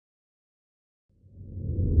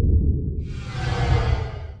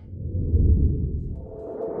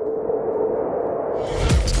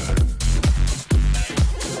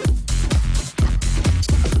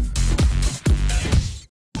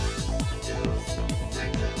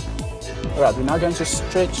Alright, we're now going to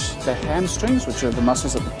stretch the hamstrings, which are the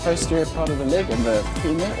muscles at the posterior part of the leg and the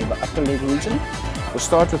femur or the upper leg region. We'll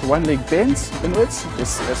start with one leg bent inwards.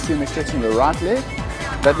 Just assume we're stretching the right leg.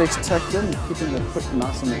 That leg's tucked in, keeping the foot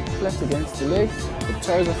nice and flat against the leg. The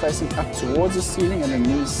toes are facing up towards the ceiling and the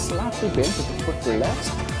knees slightly bent with the foot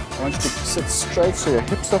relaxed. I want you to sit straight so your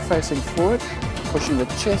hips are facing forward, pushing the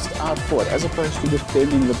chest out forward as opposed to just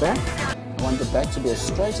bending the back. I want the back to be as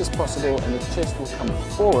straight as possible and the chest will come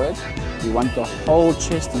forward. You want the whole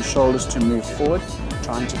chest and shoulders to move forward,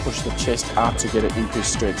 trying to push the chest out to get an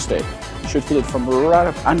increased stretch there. You should feel it from right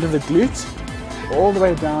up under the glute, all the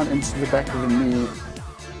way down into the back of the knee,